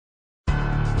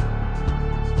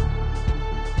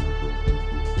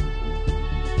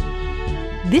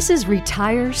This is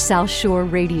Retire South Shore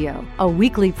Radio, a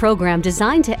weekly program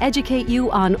designed to educate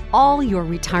you on all your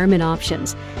retirement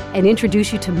options and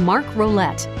introduce you to Mark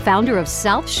Rolette, founder of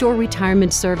South Shore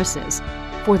Retirement Services.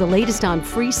 For the latest on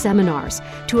free seminars,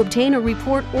 to obtain a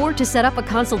report, or to set up a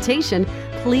consultation,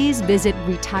 please visit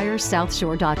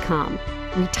retiresouthshore.com.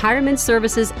 Retirement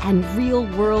services and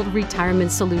real-world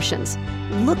retirement solutions,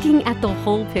 looking at the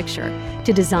whole picture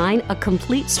to design a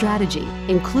complete strategy,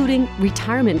 including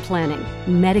retirement planning,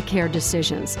 Medicare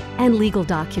decisions, and legal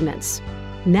documents.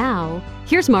 Now,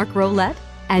 here's Mark Rolette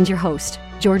and your host,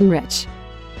 Jordan Rich.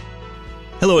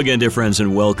 Hello again, dear friends,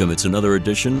 and welcome. It's another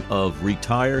edition of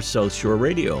Retire South Shore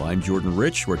Radio. I'm Jordan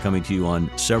Rich. We're coming to you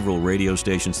on several radio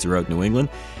stations throughout New England,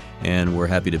 and we're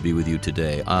happy to be with you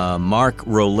today. Mark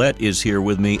Rolette is here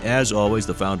with me, as always,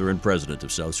 the founder and president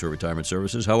of South Shore Retirement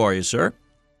Services. How are you, sir?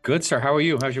 Good, sir. How are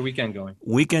you? How's your weekend going?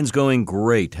 Weekend's going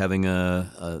great. Having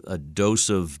a dose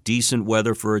of decent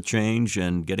weather for a change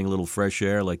and getting a little fresh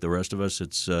air like the rest of us.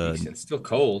 It's still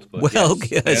cold, but well,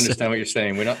 yes. I understand what you're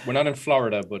saying. We're not in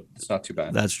Florida, but it's not too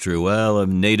bad. That's true. Well,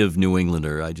 I'm a native New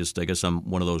Englander. I guess I'm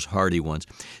one of those hardy ones.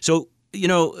 So, you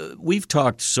know, we've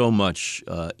talked so much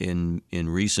in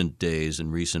recent days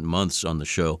and recent months on the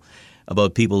show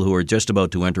about people who are just about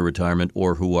to enter retirement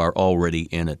or who are already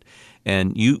in it.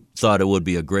 And you thought it would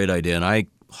be a great idea, and I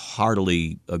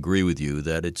heartily agree with you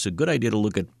that it's a good idea to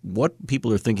look at what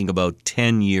people are thinking about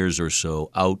 10 years or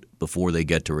so out before they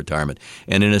get to retirement.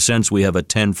 And in a sense, we have a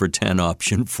 10 for 10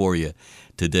 option for you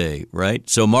today, right?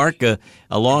 So, Mark, a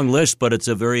long list, but it's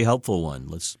a very helpful one.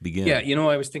 Let's begin. Yeah, you know,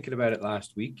 I was thinking about it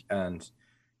last week, and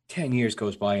 10 years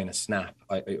goes by in a snap.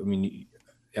 I mean,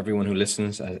 everyone who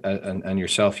listens and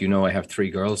yourself, you know, I have 3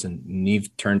 girls, and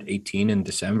Neve turned 18 in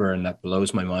December, and that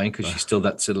blows my mind because she's still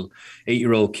that little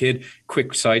 8-year-old kid.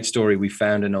 Quick side story, we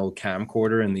found an old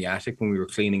camcorder in the attic when we were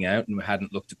cleaning out, and we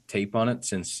hadn't looked at the tape on it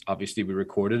since obviously we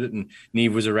recorded it, and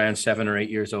Neve was around 7 or 8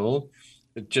 years old.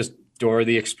 Just Dora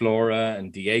the Explorer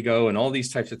and Diego and all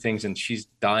these types of things, and she's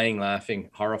dying laughing,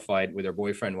 horrified with her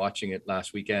boyfriend watching it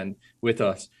last weekend with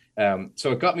us.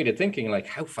 So it got me to thinking, like,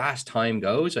 how fast time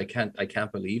goes. I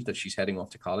can't believe that she's heading off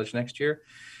to college next year.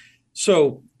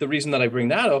 So the reason that I bring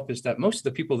that up is that most of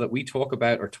the people that we talk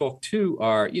about or talk to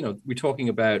are, you know, we're talking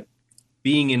about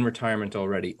being in retirement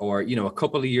already, or, you know, a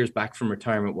couple of years back from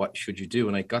retirement, what should you do?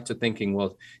 And I got to thinking,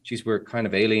 well, geez, we're kind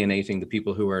of alienating the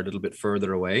people who are a little bit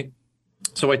further away.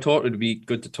 So I thought it would be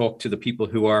good to talk to the people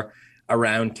who are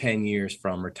around 10 years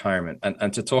from retirement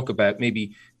and to talk about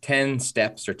maybe 10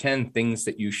 steps or 10 things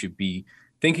that you should be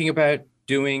thinking about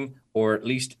doing, or at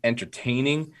least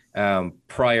entertaining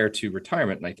prior to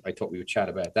retirement. And I thought we would chat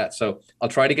about that. So I'll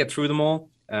try to get through them all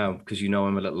because, you know,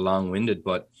 I'm a little long-winded,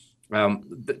 but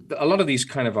a lot of these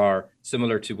kind of are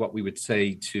similar to what we would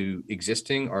say to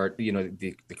existing or, you know,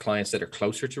 the clients that are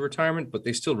closer to retirement, but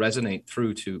they still resonate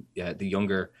through to the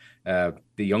younger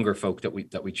folk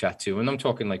that we chat to. And I'm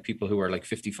talking like people who are like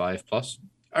 55 plus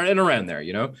and around there,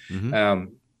 you know.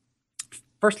 Mm-hmm.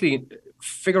 Firstly,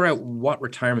 figure out what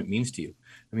retirement means to you.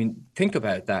 I mean, think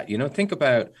about that, you know, think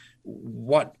about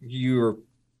what your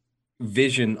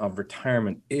vision of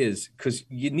retirement is, because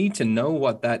you need to know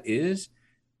what that is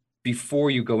before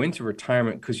you go into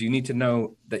retirement, because you need to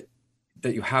know that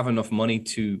you have enough money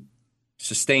to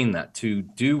sustain that, to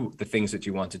do the things that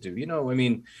you want to do. You know, I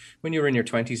mean, when you're in your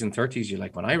 20s and 30s, you're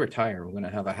like, when I retire, I'm going to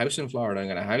have a house in Florida, I'm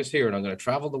going to have a house here, and I'm going to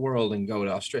travel the world and go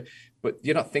to Australia. But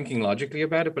you're not thinking logically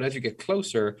about it. But as you get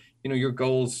closer, you know, your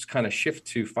goals kind of shift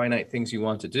to finite things you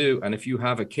want to do. And if you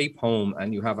have a Cape home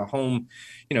and you have a home,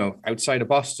 you know, outside of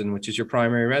Boston, which is your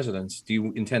primary residence, do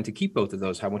you intend to keep both of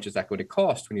those? How much is that going to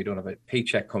cost when you don't have a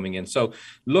paycheck coming in? So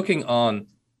looking on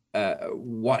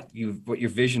what your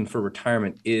vision for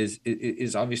retirement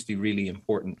is obviously really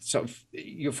important. So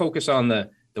you focus on the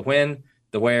when,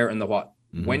 the where, and the what.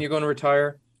 Mm-hmm. When you're going to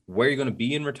retire, where you're going to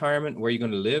be in retirement, where you're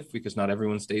going to live, because not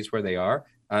everyone stays where they are,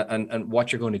 and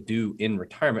what you're going to do in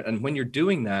retirement. And when you're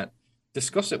doing that,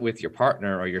 discuss it with your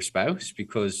partner or your spouse,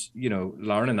 because, you know,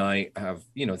 Lauren and I have,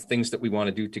 you know, things that we want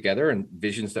to do together and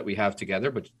visions that we have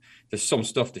together, but there's some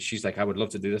stuff that she's like, I would love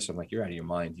to do this. I'm like, you're out of your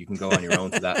mind. You can go on your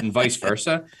own to that, and vice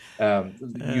versa.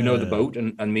 You know, the boat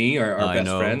and me are best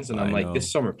friends. And I'm like, this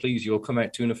summer, please, you'll come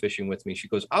out tuna fishing with me. She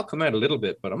goes, I'll come out a little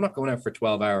bit, but I'm not going out for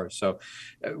 12 hours. So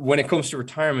when it comes to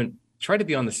retirement, try to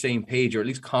be on the same page, or at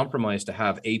least compromise to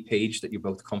have a page that you're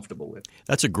both comfortable with.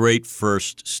 That's a great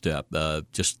first step,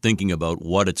 just thinking about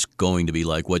what it's going to be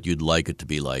like, what you'd like it to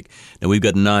be like. Now, we've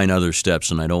got 9 other steps,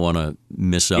 and I don't want to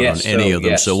miss out on any of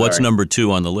them. So what's number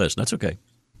 2 on the list? That's okay.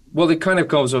 Well, it kind of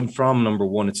goes on from number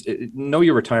one. Know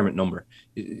your retirement number,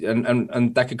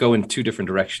 and that could go in two different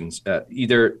directions.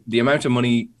 Either the amount of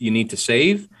money you need to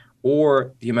save,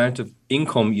 or the amount of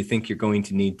income you think you're going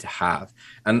to need to have.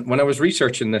 And when I was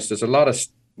researching this, there's a lot of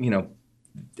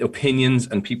opinions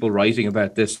and people writing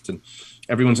about this, and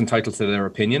everyone's entitled to their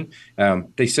opinion.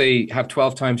 They say have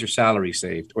 12 times your salary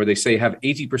saved, or they say have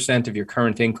 80% of your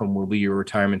current income will be your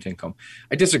retirement income.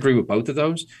 I disagree with both of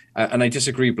those, and I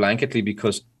disagree blanketly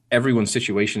because everyone's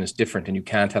situation is different and you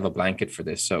can't have a blanket for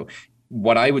this. So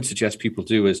what I would suggest people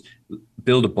do is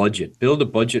build a budget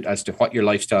as to what your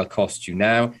lifestyle costs you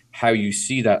now, how you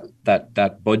see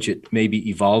that budget maybe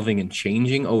evolving and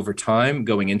changing over time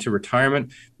going into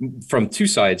retirement. From two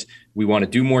sides, we want to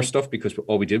do more stuff because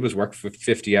all we did was work for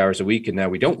 50 hours a week and now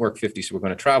we don't work 50, so we're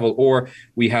going to travel. Or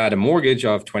we had a mortgage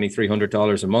of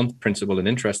 $2,300 a month, principal and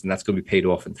interest, and that's going to be paid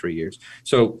off in 3 years.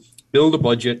 So build a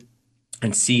budget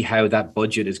and see how that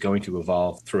budget is going to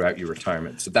evolve throughout your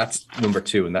retirement. So that's number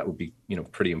two, and that would be,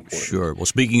 pretty important. Sure. Well,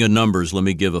 speaking of numbers, let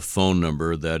me give a phone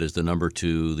number. That is the number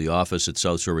to the office at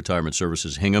South Shore Retirement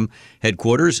Services, Hingham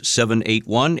headquarters,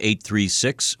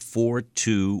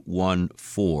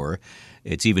 781-836-4214.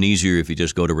 It's even easier if you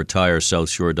just go to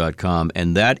retiresouthshore.com,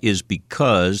 and that is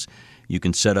because you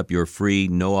can set up your free,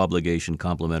 no-obligation,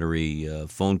 complimentary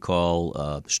phone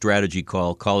call, strategy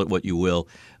call it what you will,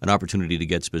 an opportunity to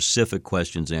get specific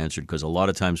questions answered, because a lot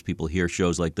of times people hear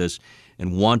shows like this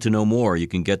and want to know more. You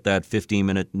can get that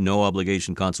 15-minute,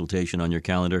 no-obligation consultation on your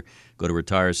calendar. Go to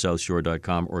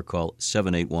retiresouthshore.com or call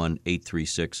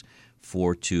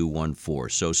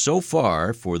 781-836-4214. So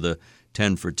far, for the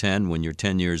 10 for 10, when you're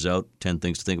 10 years out, 10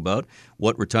 things to think about,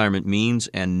 what retirement means,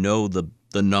 and know the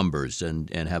numbers and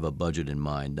have a budget in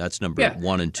mind. That's number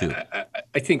 1 and 2.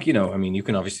 I think, you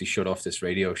can obviously shut off this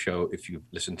radio show if you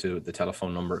listen to the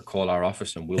telephone number, call our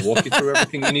office, and we'll walk you through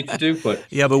everything you need to do. But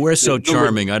but we're so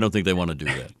charming. I don't think they want to do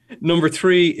that. Number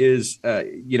 3 is,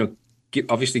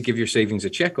 give your savings a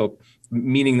checkup,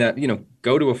 meaning that,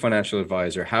 go to a financial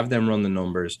advisor, have them run the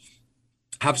numbers,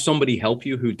 have somebody help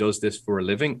you who does this for a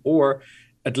living, or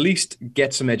at least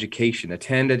get some education,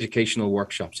 attend educational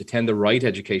workshops, attend the right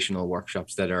educational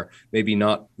workshops that are maybe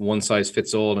not one size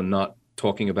fits all and not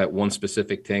talking about one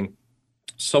specific thing.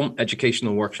 Some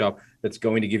educational workshop that's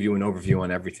going to give you an overview on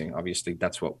everything. Obviously,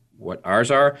 that's what ours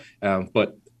are.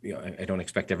 But I don't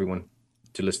expect everyone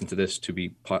to listen to this to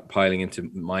be piling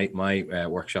into my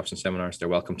workshops and seminars. They're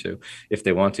welcome to, if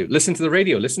they want to. Listen to the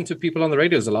radio. Listen to people on the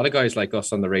radio. There's a lot of guys like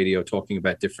us on the radio talking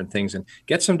about different things, and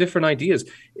get some different ideas.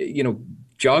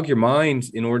 Jog your mind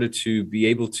in order to be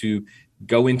able to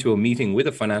go into a meeting with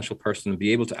a financial person and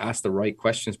be able to ask the right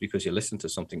questions because you listen to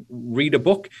something. Read a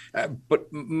book.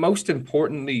 But most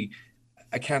importantly,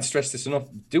 I can't stress this enough,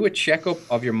 do a checkup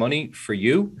of your money for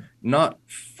you, not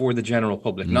for the general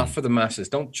public, not for the masses.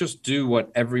 Don't just do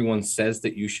what everyone says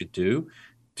that you should do.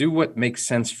 Do what makes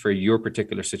sense for your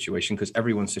particular situation, because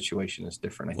everyone's situation is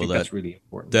different. I think that's really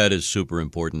important. That is super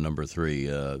important, number 3.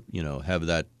 Have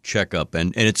that checkup.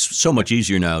 And it's so much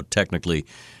easier now, technically,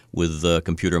 with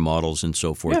computer models and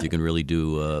so forth. You can really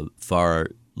do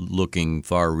far-reaching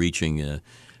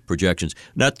projections.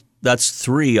 That's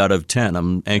 3 out of 10.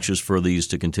 I'm anxious for these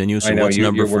to continue. So I know, what's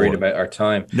number 4? You're worried about our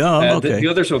time. No, I'm okay. The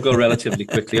others will go relatively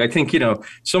quickly. I think,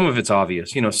 some of it's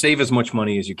obvious. Save as much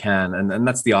money as you can. And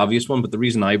that's the obvious one. But the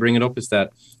reason I bring it up is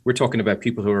that we're talking about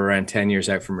people who are around 10 years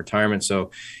out from retirement.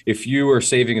 So if you are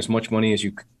saving as much money as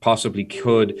you possibly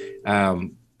could,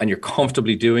 and you're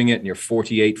comfortably doing it, and you're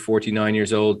 48, 49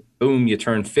 years old, boom, you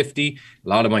turn 50. A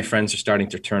lot of my friends are starting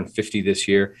to turn 50 this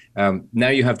year. Now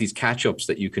you have these catch-ups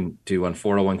that you can do on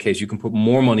 401ks. You can put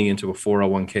more money into a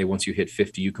 401k once you hit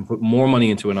 50. You can put more money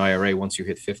into an IRA once you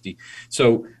hit 50.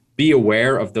 So be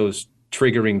aware of those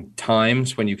triggering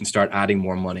times when you can start adding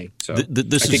more money. So I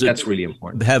think that's really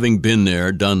important. Having been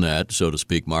there, done that, so to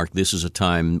speak, Mark, this is a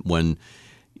time when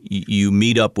you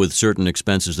meet up with certain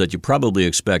expenses that you probably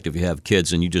expect if you have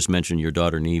kids. And you just mentioned your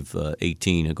daughter, Neve,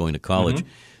 18, and going to college.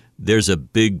 There's a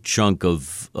big chunk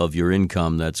of your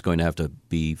income that's going to have to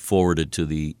be forwarded to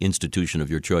the institution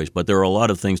of your choice. But there are a lot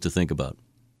of things to think about.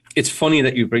 It's funny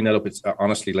that you bring that up. It's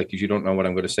honestly like you don't know what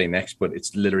I'm going to say next, but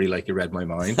it's literally like you read my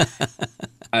mind.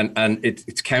 and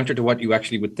it's counter to what you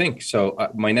actually would think. So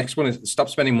my next one is stop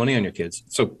spending money on your kids.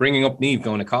 So bringing up Neve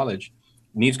going to college.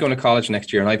 Neve's going to college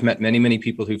next year. And I've met many, many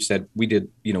people who've said,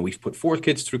 we've put 4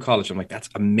 kids through college. I'm like, that's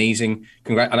amazing.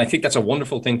 Congrats. And I think that's a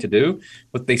wonderful thing to do.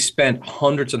 But they spent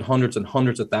hundreds and hundreds and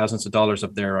hundreds of thousands of dollars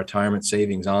of their retirement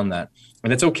savings on that.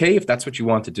 And it's okay if that's what you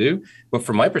want to do. But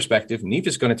from my perspective, Neve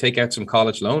is going to take out some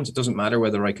college loans. It doesn't matter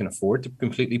whether I can afford to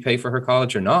completely pay for her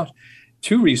college or not.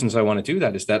 two reasons I want to do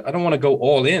that is that I don't want to go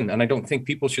all in. And I don't think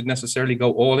people should necessarily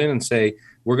go all in and say,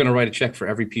 we're going to write a check for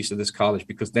every piece of this college,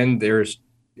 because then there's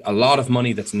a lot of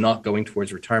money that's not going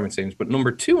towards retirement savings. But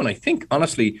number two, and I think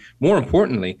honestly, more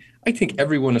importantly, I think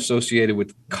everyone associated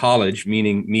with college,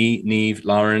 meaning me, Niamh,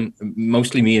 Lauren,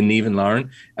 mostly me and Niamh and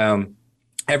Lauren,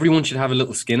 everyone should have a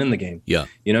little skin in the game. Yeah.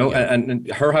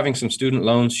 And her having some student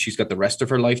loans, she's got the rest of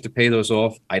her life to pay those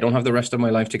off. I don't have the rest of my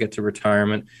life to get to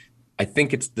retirement. I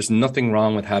think there's nothing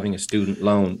wrong with having a student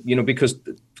loan, because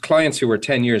clients who are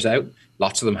 10 years out,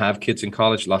 lots of them have kids in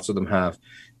college, lots of them have,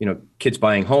 kids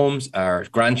buying homes, or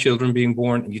grandchildren being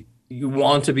born. You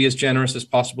want to be as generous as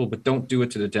possible, but don't do it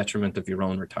to the detriment of your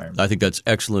own retirement. I think that's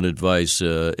excellent advice.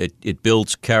 It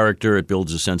builds character, it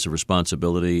builds a sense of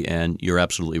responsibility, and you're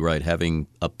absolutely right. Having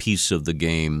a piece of the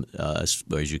game, as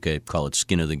you call it,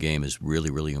 skin of the game, is really,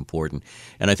 really important.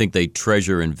 And I think they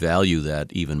treasure and value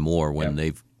that even more when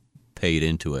they've paid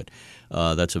into it.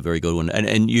 That's a very good one.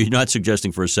 And you're not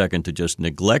suggesting for a second to just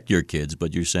neglect your kids,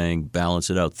 but you're saying balance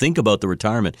it out. Think about the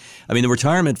retirement. I mean, the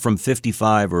retirement from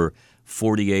 55 or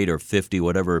 48 or 50,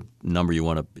 whatever number you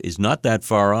want to, is not that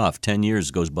far off. 10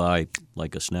 years goes by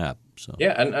like a snap. So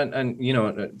yeah, and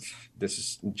this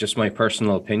is just my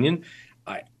personal opinion.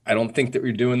 I don't think that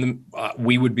we're doing them.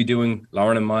 We would be doing,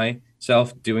 Lauren and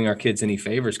myself, doing our kids any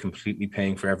favors, completely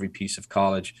paying for every piece of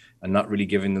college and not really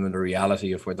giving them the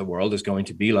reality of what the world is going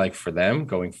to be like for them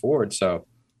going forward. So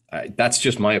that's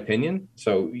just my opinion.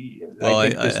 So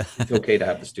I think it's okay to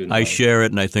have the student. I share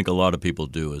it, and I think a lot of people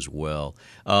do as well.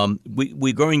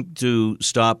 We're going to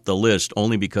stop the list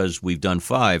only because we've done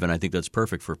 5, and I think that's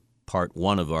perfect for part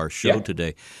 1 of our show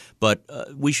today. But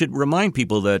we should remind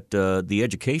people that the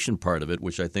education part of it,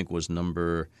 which I think was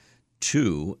number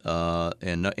 2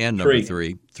 and number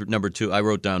 3. Number 2, I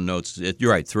wrote down notes.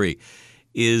 You're right, 3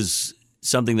 is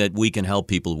something that we can help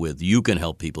people with, you can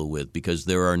help people with, because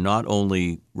there are not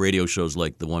only radio shows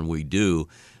like the one we do,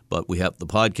 but we have the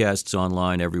podcasts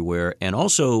online everywhere. And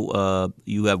also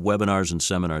you have webinars and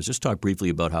seminars. Just talk briefly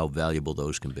about how valuable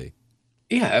those can be.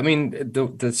 Yeah, I mean,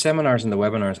 the seminars and the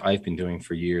webinars I've been doing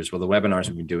for years. Well, the webinars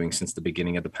I've been doing since the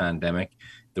beginning of the pandemic.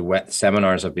 The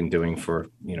seminars I've been doing for,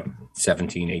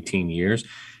 17, 18 years.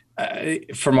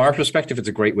 From our perspective, it's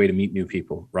a great way to meet new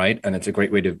people, right? And it's a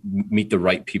great way to meet the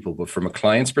right people. But from a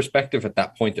client's perspective, at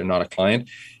that point, they're not a client.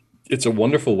 It's a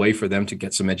wonderful way for them to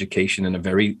get some education in a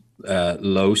very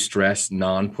low stress,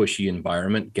 non-pushy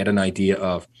environment, get an idea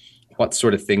of what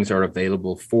sort of things are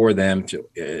available for them to,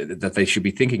 that they should be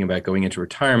thinking about going into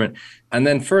retirement. And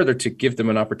then further to give them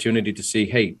an opportunity to see,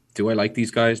 hey, do I like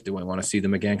these guys? Do I want to see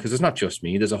them again? Because it's not just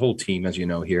me. There's a whole team, as you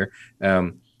know, here.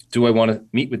 Do I want to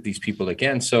meet with these people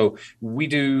again? So we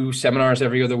do seminars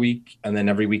every other week, and then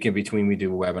every week in between we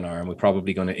do a webinar, and we're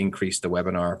probably going to increase the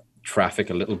webinar traffic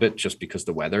a little bit just because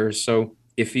the weather is so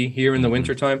iffy here in the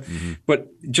wintertime. But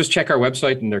just check our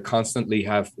website, and they're constantly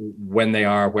have when they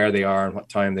are, where they are, and what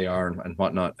time they are, and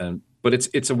whatnot. But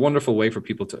it's a wonderful way for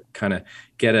people to kind of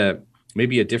get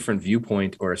maybe a different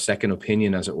viewpoint or a second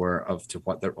opinion, as it were, to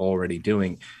what they're already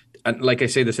doing. And like I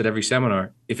say this at every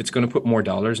seminar, if it's going to put more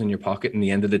dollars in your pocket in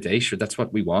the end of the day, sure, that's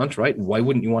what we want, right? Why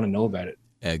wouldn't you want to know about it?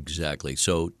 Exactly.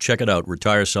 So check it out,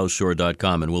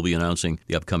 retiresouthshore.com, and we'll be announcing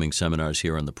the upcoming seminars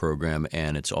here on the program,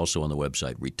 and it's also on the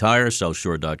website,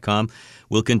 retiresouthshore.com.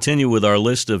 We'll continue with our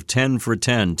list of 10 for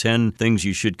 10 things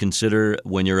you should consider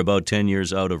when you're about 10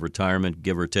 years out of retirement,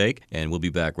 give or take, and we'll be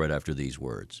back right after these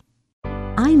words.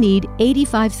 I need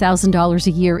 $85,000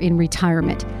 a year in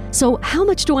retirement. So how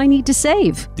much do I need to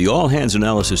save? The All Hands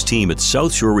Analysis team at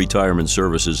South Shore Retirement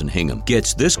Services in Hingham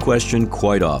gets this question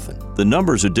quite often. The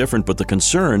numbers are different, but the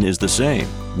concern is the same.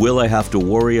 Will I have to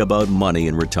worry about money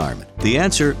in retirement? The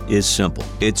answer is simple.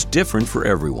 It's different for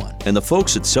everyone. And the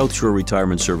folks at South Shore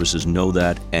Retirement Services know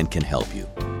that and can help you.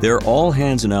 Their All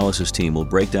Hands Analysis team will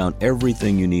break down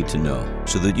everything you need to know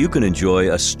so that you can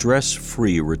enjoy a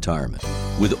stress-free retirement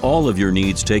with all of your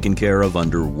needs taken care of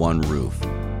under one roof.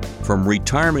 From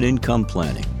retirement income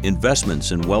planning,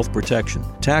 investments and wealth protection,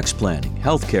 tax planning,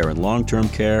 healthcare and long-term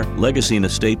care, legacy and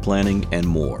estate planning, and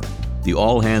more. The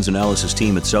All Hands Analysis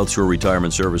team at South Shore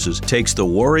Retirement Services takes the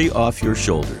worry off your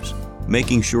shoulders,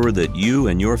 making sure that you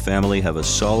and your family have a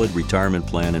solid retirement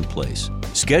plan in place.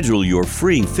 Schedule your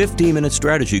free 15-minute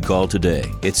strategy call today.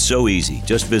 It's so easy.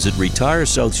 Just visit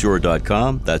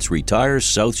retiresouthshore.com. That's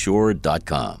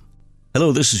retiresouthshore.com.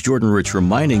 Hello, this is Jordan Rich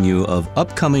reminding you of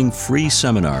upcoming free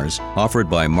seminars offered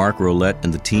by Mark Rolette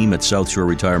and the team at South Shore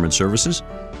Retirement Services.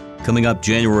 Coming up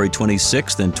January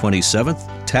 26th and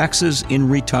 27th, Taxes in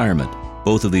Retirement.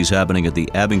 Both of these happening at the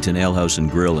Abington Ale House and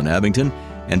Grill in Abington.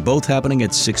 and both happening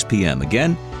at 6 p.m.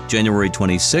 Again, January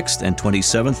 26th and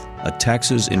 27th, a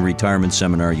Taxes in Retirement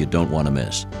seminar you don't want to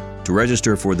miss. To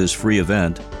register for this free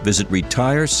event, visit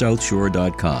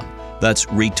retiresouthshore.com. That's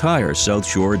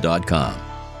retiresouthshore.com.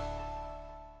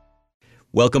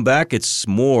 Welcome back. It's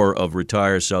more of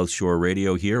Retire South Shore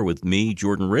Radio here with me,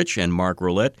 Jordan Rich, and Mark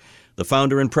Rolette, the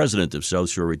founder and president of South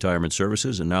Shore Retirement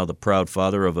Services, and now the proud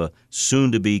father of a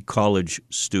soon-to-be college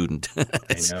student. I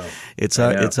know. It's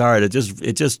hard.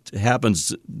 It just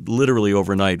happens literally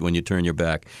overnight when you turn your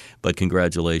back. But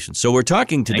congratulations. So we're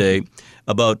talking today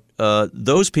about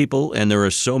those people, and there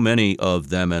are so many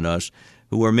of them and us,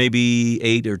 who are maybe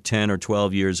 8 or 10 or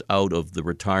 12 years out of the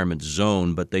retirement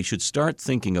zone, but they should start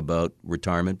thinking about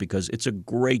retirement because it's a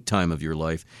great time of your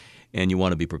life and you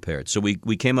want to be prepared. So we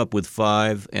came up with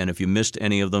 5, and if you missed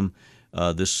any of them,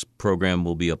 this program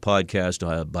will be a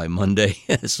podcast by Monday,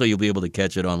 so you'll be able to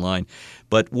catch it online.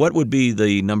 But what would be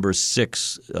the number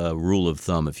 6 rule of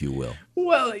thumb, if you will?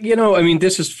 Well,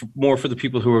 this is more for the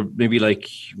people who are maybe like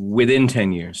within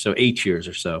 10 years, so 8 years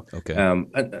or so. Okay.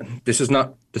 This is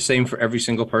not the same for every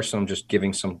single person. I'm just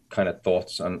giving some kind of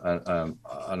thoughts on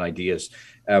ideas.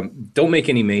 Don't make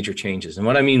any major changes. And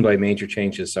what I mean by major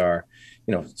changes are,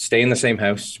 stay in the same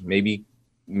house. Maybe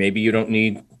you don't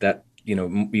need that,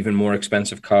 even more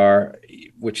expensive car,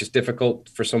 which is difficult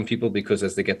for some people because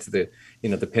as they get to the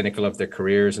pinnacle of their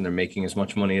careers and they're making as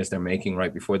much money as they're making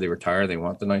right before they retire, they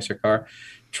want the nicer car.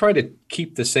 Try to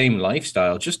keep the same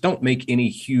lifestyle. Just don't make any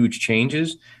huge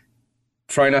changes.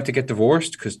 Try not to get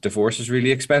divorced because divorce is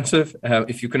really expensive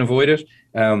if you can avoid it.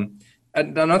 And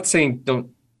I'm not saying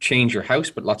don't change your house,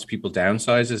 but lots of people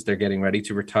downsize as they're getting ready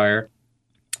to retire.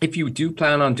 If you do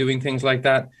plan on doing things like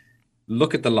that,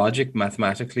 look at the logic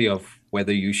mathematically of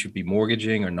whether you should be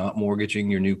mortgaging or not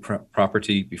mortgaging your new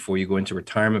property before you go into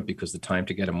retirement, because the time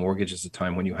to get a mortgage is the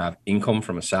time when you have income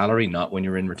from a salary, not when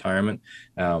you're in retirement.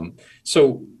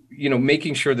 So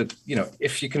making sure that,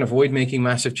 if you can avoid making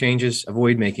massive changes,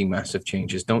 avoid making massive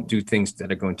changes. Don't do things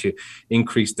that are going to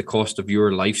increase the cost of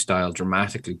your lifestyle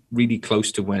dramatically, really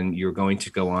close to when you're going to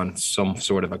go on some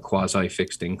sort of a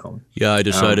quasi-fixed income. Yeah, I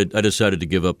decided to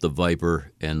give up the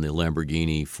Viper and the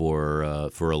Lamborghini for a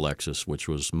Lexus, which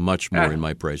was much more in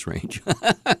my price range.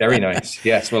 Very nice.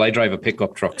 Yes. Well, I drive a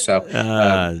pickup truck, so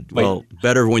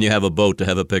better when you have a boat to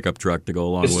have a pickup truck to go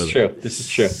along with it. This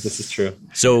is true.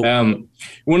 So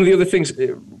one of the other things,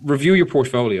 review your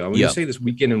portfolio. When you say this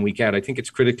week in and week out, I think it's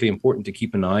critically important to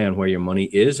keep an eye on where your money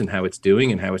is and how it's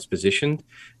doing and how it's positioned.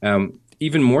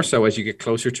 Even more so as you get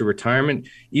closer to retirement,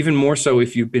 even more so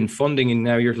if you've been funding and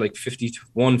now you're like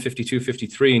 51, 52,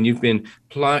 53, and you've been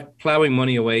plowing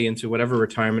money away into whatever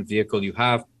retirement vehicle you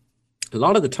have. A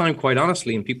lot of the time, quite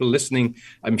honestly, and people listening,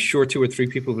 I'm sure 2 or 3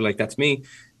 people will be like, that's me.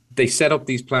 They set up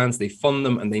these plans, they fund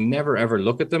them, and they never, ever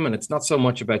look at them. And it's not so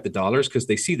much about the dollars because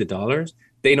they see the dollars.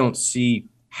 They don't see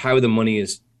how the money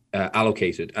is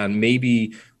allocated. And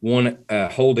maybe one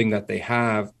holding that they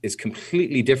have is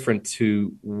completely different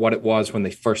to what it was when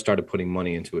they first started putting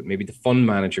money into it. Maybe the fund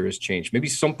manager has changed. Maybe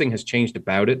something has changed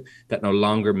about it that no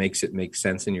longer makes it make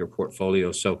sense in your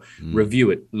portfolio. So review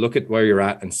it, look at where you're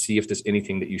at and see if there's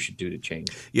anything that you should do to change.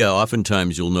 Yeah,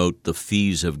 oftentimes you'll note the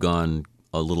fees have gone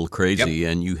a little crazy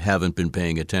and you haven't been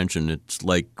paying attention. It's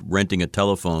like renting a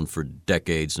telephone for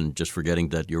decades and just forgetting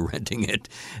that you're renting it.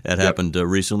 That happened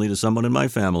recently to someone in my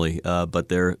family, but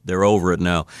they're over it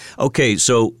now. Okay,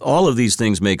 so all of these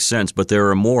things make sense, but there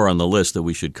are more on the list that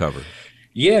we should cover.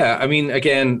 Yeah, I mean,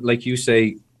 again, like you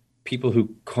say, people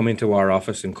who come into our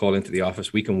office and call into the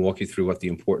office, we can walk you through what the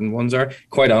important ones are.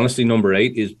 Quite honestly, number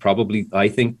 8 is probably, I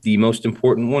think, the most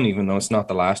important one, even though it's not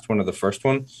the last one or the first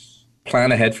one.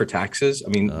 Plan ahead for taxes. I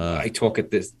mean, I talk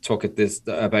about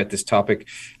this topic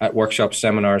at workshops,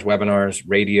 seminars, webinars,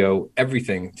 radio,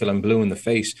 everything till I'm blue in the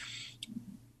face.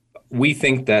 We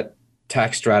think that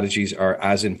tax strategies are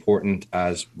as important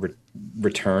as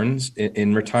returns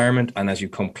in retirement and as you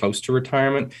come close to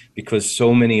retirement, because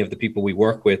so many of the people we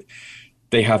work with,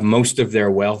 they have most of their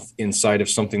wealth inside of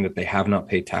something that they have not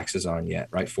paid taxes on yet,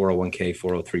 right? 401k,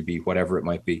 403b, whatever it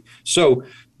might be. So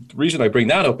the reason I bring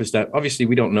that up is that obviously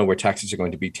we don't know where taxes are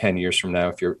going to be 10 years from now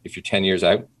if you're 10 years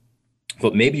out,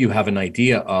 but maybe you have an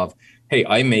idea of, hey,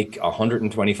 I make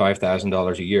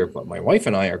 $125,000 a year, but my wife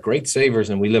and I are great savers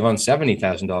and we live on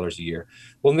 $70,000 a year.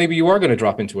 Well, maybe you are going to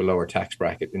drop into a lower tax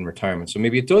bracket in retirement. So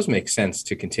maybe it does make sense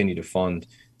to continue to fund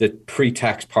the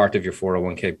pre-tax part of your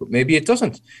 401k, but maybe it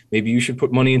doesn't. Maybe you should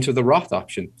put money into the Roth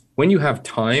option. When you have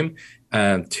time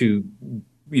to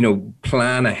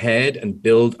plan ahead and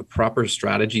build a proper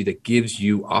strategy that gives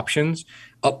you options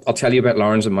I'll tell you about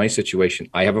Lauren's and my situation.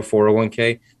 I have a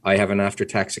 401k. I have an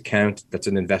after-tax account that's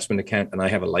an investment account, and I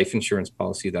have a life insurance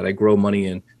policy that I grow money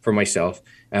in for myself.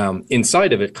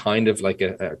 Inside of it, kind of like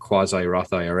a quasi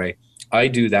Roth IRA. I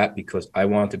do that because I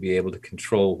want to be able to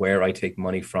control where I take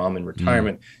money from in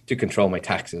retirement to control my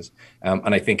taxes.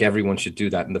 And I think everyone should do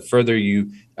that. And the further you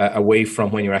away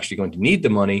from when you're actually going to need the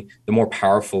money, the more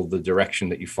powerful the direction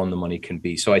that you fund the money can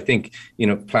be. So I think,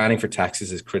 planning for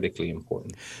taxes is critically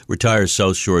important.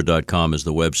 RetireSouthShore.com is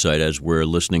the website. As we're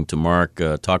listening to Mark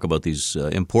talk about these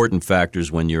important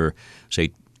factors when you're,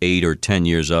 say, 8 or 10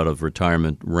 years out of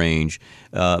retirement range,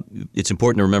 it's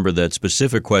important to remember that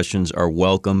specific questions are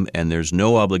welcome, and there's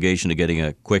no obligation to getting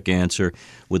a quick answer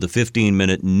with a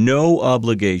 15-minute, no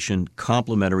obligation,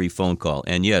 complimentary phone call.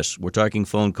 And yes, we're talking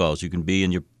phone calls. You can be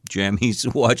in your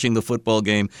jammies watching the football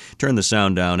game, turn the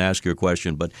sound down, ask your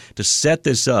question. But to set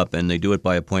this up, and they do it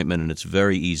by appointment, and it's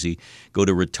very easy, go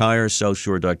to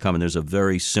RetireSouthShore.com, and there's a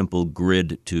very simple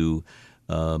grid to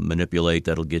manipulate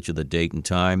that'll get you the date and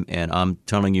time. And I'm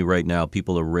telling you right now,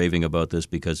 people are raving about this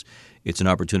because it's an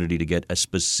opportunity to get a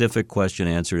specific question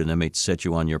answered, and that may set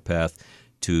you on your path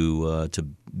to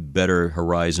better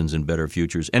horizons and better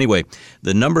futures. Anyway,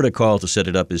 the number to call to set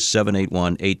it up is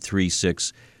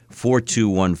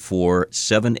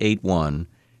 781-836-4214,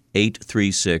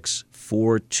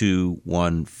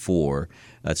 781-836-4214.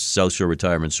 That's South Shore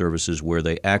Retirement Services, where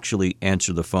they actually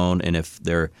answer the phone, and if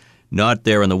they're not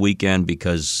there on the weekend,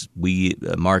 because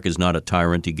Mark is not a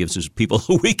tyrant. He gives his people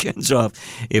the weekends off.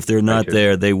 If they're not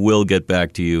there, they will get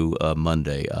back to you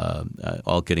Monday.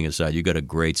 All kidding aside, you've got a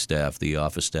great staff. The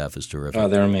office staff is terrific. Oh,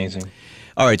 they're amazing.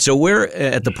 All right, so we're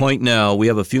at the point now. We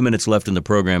have a few minutes left in the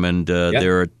program, and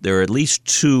there are at least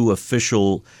 2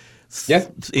 official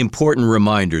important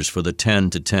reminders for the 10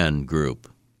 to 10 group.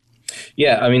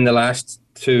 Yeah, I mean, the last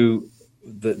 2,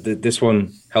 this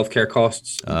one, healthcare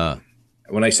costs.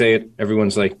 When I say it,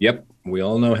 everyone's like, yep, we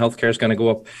all know healthcare is going to go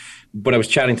up. But I was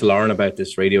chatting to Lauren about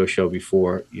this radio show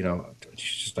before,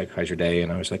 she's just like, how's your day?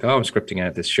 And I was like, I'm scripting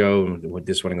out this show, and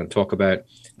this is what I'm going to talk about.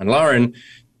 And Lauren,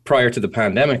 prior to the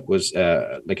pandemic, was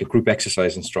like a group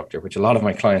exercise instructor, which a lot of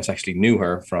my clients actually knew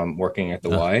her from working at the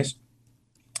Wise.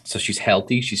 So she's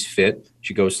healthy, she's fit,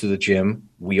 she goes to the gym.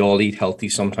 We all eat healthy,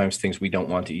 sometimes things we don't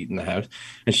want to eat in the house.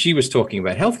 And she was talking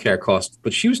about healthcare costs,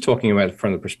 but she was talking about it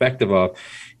from the perspective of,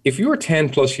 if you're 10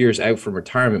 plus years out from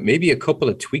retirement, maybe a couple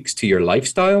of tweaks to your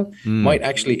lifestyle might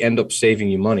actually end up saving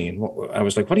you money. And I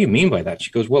was like, what do you mean by that? She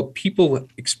goes, well, people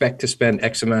expect to spend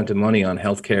X amount of money on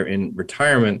healthcare in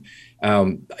retirement.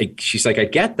 She's like, I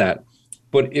get that.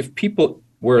 But if people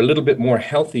were a little bit more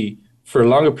healthy for a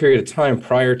longer period of time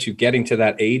prior to getting to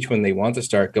that age when they want to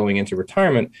start going into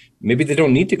retirement, maybe they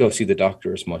don't need to go see the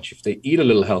doctor as much. If they eat a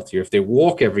little healthier, if they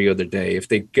walk every other day, if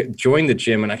they join the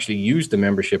gym and actually use the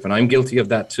membership, and I'm guilty of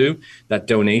that too, that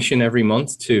donation every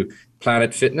month to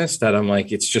Planet Fitness, that I'm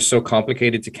like, it's just so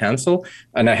complicated to cancel.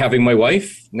 And having my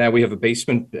wife, now we have a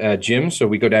basement gym, so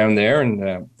we go down there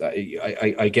and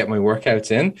I get my workouts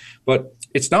in, but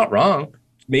it's not wrong.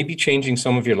 Maybe changing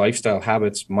some of your lifestyle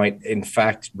habits might, in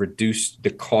fact, reduce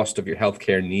the cost of your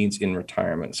healthcare needs in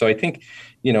retirement. So I think,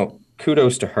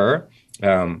 kudos to her.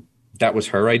 That was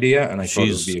her idea, and I thought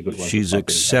it would be a good one. She's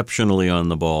exceptionally on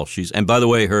the ball. And by the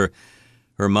way, her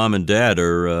mom and dad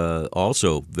are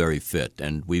also very fit,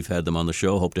 and we've had them on the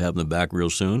show. Hope to have them back real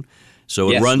soon.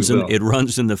 So it runs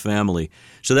in the family.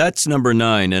 So that's number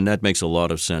 9, and that makes a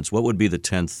lot of sense. What would be the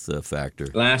 10th factor?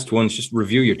 Last one is just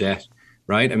review your debt.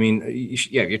 Right? I mean,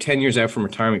 you're 10 years out from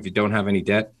retirement. If you don't have any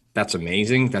debt, that's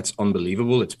amazing. That's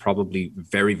unbelievable. It's probably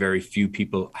very, very few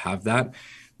people have that.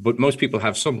 But most people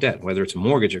have some debt, whether it's a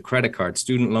mortgage, a credit card,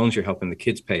 student loans you're helping the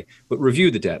kids pay. But review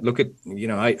the debt. Look at,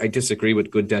 I disagree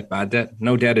with good debt, bad debt.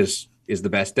 No debt is the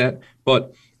best debt.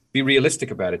 But be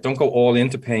realistic about it. Don't go all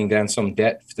into paying down some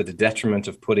debt to the detriment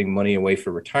of putting money away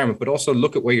for retirement. But also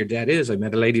look at where your debt is. I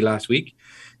met a lady last week.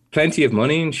 Plenty of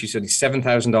money, and she said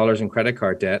 $7,000 in credit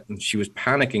card debt, and she was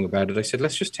panicking about it. I said,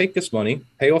 let's just take this money,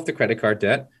 pay off the credit card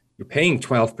debt. You're paying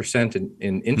 12%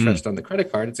 in interest on the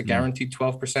credit card. It's a guaranteed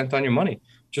 12% on your money.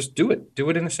 Just do it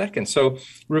in a second. So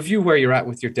review where you're at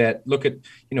with your debt. Look at,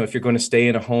 if you're going to stay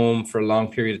in a home for a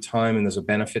long period of time and there's a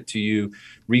benefit to you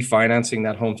refinancing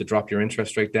that home to drop your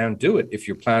interest rate down, do it. If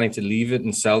you're planning to leave it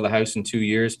and sell the house in 2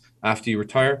 years after you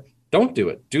retire, don't do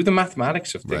it. Do the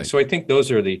mathematics of things. Right. So I think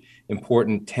those are the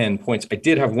important 10 points. I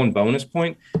did have one bonus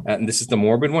point, and this is the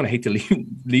morbid one. I hate to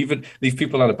leave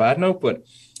people on a bad note, but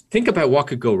think about what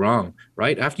could go wrong,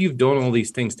 right? After you've done all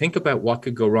these things, think about what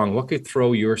could go wrong, what could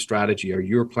throw your strategy or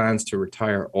your plans to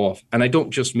retire off. And I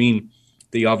don't just mean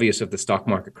the obvious of the stock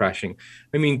market crashing.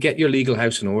 I mean, get your legal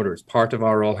house in order. It's part of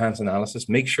our all hands analysis.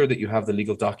 Make sure that you have the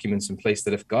legal documents in place,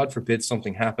 that if God forbid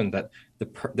something happened, that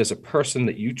there's a person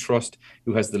that you trust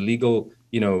who has the legal,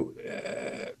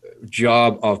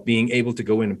 job of being able to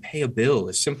go in and pay a bill,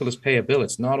 as simple as pay a bill.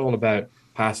 It's not all about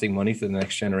passing money to the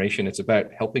next generation. It's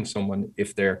about helping someone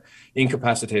if they're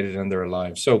incapacitated and they're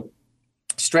alive. So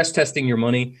stress testing your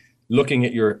money, looking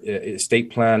at your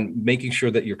estate plan, making sure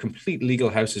that your complete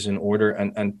legal house is in order,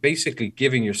 and basically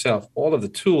giving yourself all of the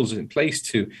tools in place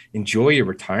to enjoy your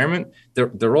retirement.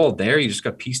 They're all there. You just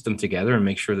got to piece them together and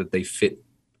make sure that they fit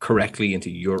correctly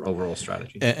into your overall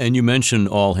strategy. And you mentioned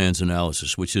all hands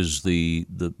analysis, which is the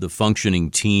functioning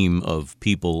team of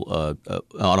people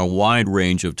on a wide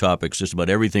range of topics, just about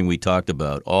everything we talked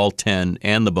about, all 10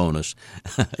 and the bonus,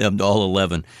 all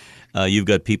 11. You've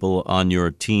got people on your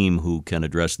team who can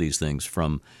address these things,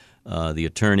 from the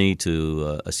attorney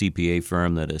to a CPA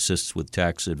firm that assists with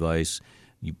tax advice.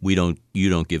 You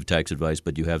don't give tax advice,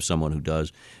 but you have someone who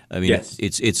does. I mean, yes.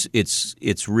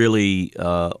 It's really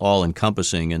all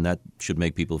encompassing, and that should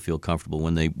make people feel comfortable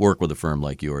when they work with a firm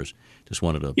like your's. Just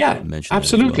wanted to mention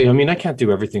absolutely. that as well. I mean, I can't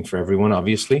do everything for everyone,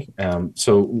 obviously.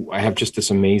 So I have just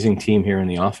this amazing team here in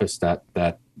the office that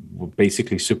will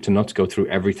basically soup to nuts go through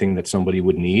everything that somebody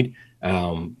would need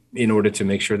in order to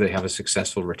make sure they have a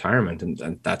successful retirement.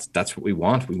 And that's what we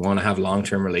want. We want to have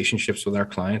long-term relationships with our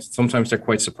clients. Sometimes they're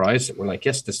quite surprised that we're like,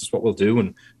 yes, this is what we'll do.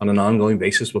 And on an ongoing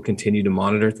basis, we'll continue to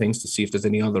monitor things to see if there's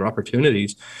any other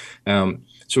opportunities.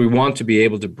 So we want to be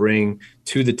able to bring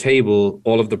to the table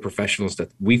all of the professionals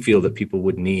that we feel that people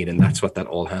would need. And that's what that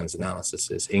all hands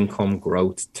analysis is: income,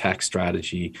 growth, tax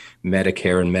strategy,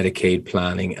 Medicare and Medicaid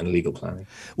planning, and legal planning.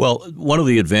 Well, one of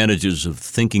the advantages of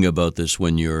thinking about this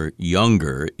when you're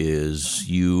younger is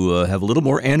you have a little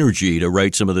more energy to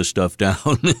write some of this stuff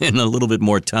down and a little bit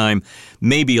more time,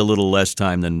 maybe a little less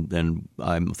time than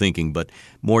I'm thinking, but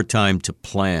more time to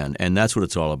plan. And that's what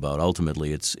it's all about.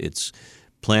 Ultimately, it's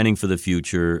planning for the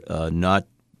future, not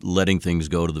letting things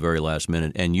go to the very last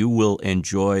minute, and you will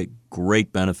enjoy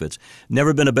great benefits.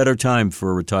 Never been a better time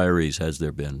for retirees, has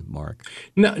there been, Mark?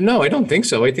 No, I don't think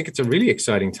so. I think it's a really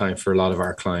exciting time for a lot of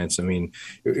our clients. I mean,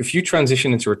 if you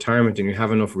transition into retirement and you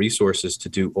have enough resources to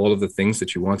do all of the things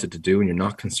that you wanted to do, and you're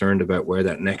not concerned about where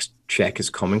that next check is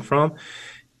coming from,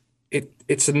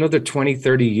 it's another 20,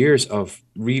 30 years of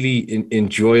really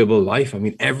enjoyable life. I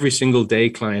mean, every single day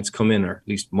clients come in, or at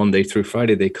least Monday through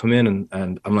Friday, they come in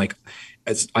and I'm like,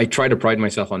 I try to pride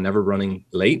myself on never running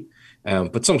late.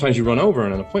 But sometimes you run over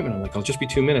on an appointment. I'm like, I'll just be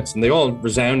 2 minutes. And they all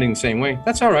resounding the same way.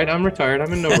 That's all right. I'm retired.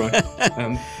 I'm in no rush.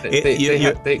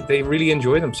 They really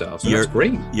enjoy themselves. And that's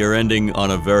great. You're ending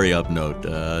on a very up note.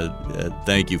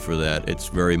 Thank you for that. It's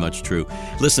very much true.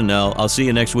 Listen, now, I'll see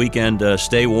you next weekend.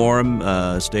 Stay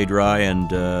warm, stay dry,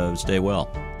 and stay well.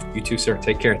 You too, sir.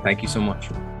 Take care. Thank you so much.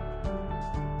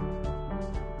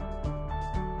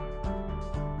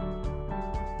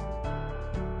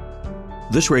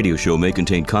 This radio show may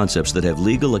contain concepts that have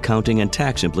legal, accounting, and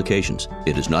tax implications.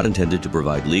 It is not intended to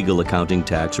provide legal, accounting,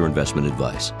 tax, or investment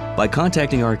advice. By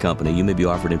contacting our company, you may be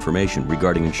offered information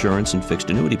regarding insurance and fixed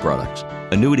annuity products.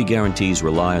 Annuity guarantees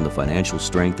rely on the financial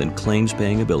strength and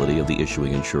claims-paying ability of the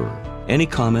issuing insurer. Any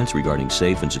comments regarding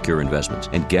safe and secure investments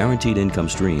and guaranteed income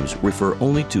streams refer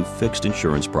only to fixed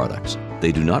insurance products.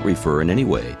 They do not refer in any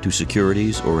way to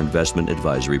securities or investment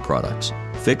advisory products.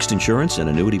 Fixed insurance and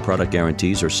annuity product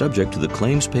guarantees are subject to the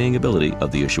claims-paying ability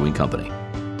of the issuing company.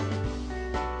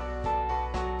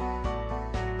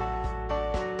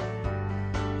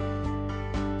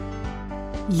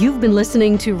 You've been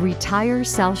listening to Retire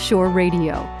South Shore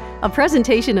Radio, a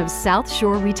presentation of South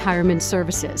Shore Retirement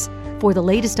Services. For the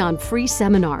latest on free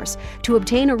seminars, to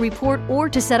obtain a report, or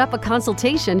to set up a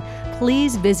consultation,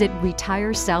 please visit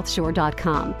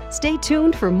retiresouthshore.com. Stay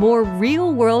tuned for more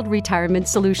real-world retirement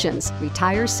solutions.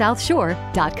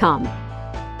 retiresouthshore.com.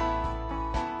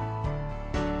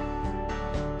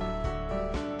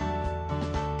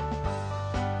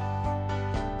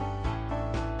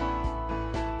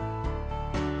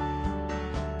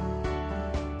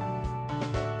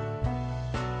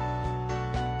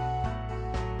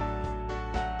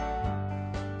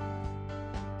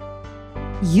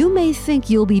 You may think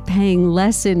you'll be paying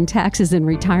less in taxes in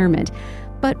retirement,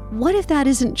 but what if that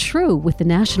isn't true with the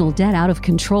national debt out of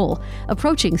control,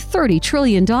 approaching $30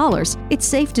 trillion? It's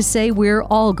safe to say we're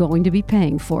all going to be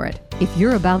paying for it. If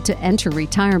you're about to enter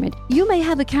retirement, you may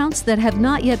have accounts that have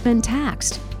not yet been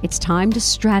taxed. It's time to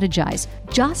strategize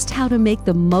just how to make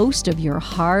the most of your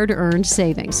hard-earned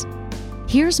savings.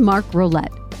 Here's Mark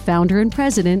Rolette, founder and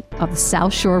president of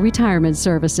South Shore Retirement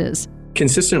Services.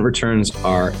 Consistent returns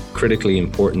are critically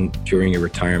important during your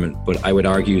retirement, but I would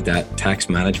argue that tax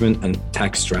management and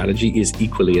tax strategy is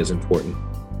equally as important.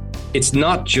 It's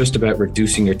not just about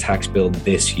reducing your tax bill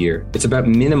this year. It's about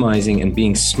minimizing and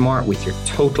being smart with your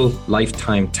total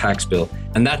lifetime tax bill,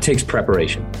 and that takes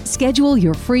preparation. Schedule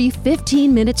your free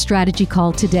 15-minute strategy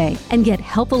call today and get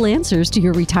helpful answers to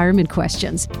your retirement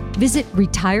questions. Visit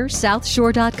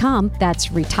retiresouthshore.com. That's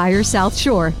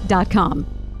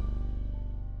retiresouthshore.com.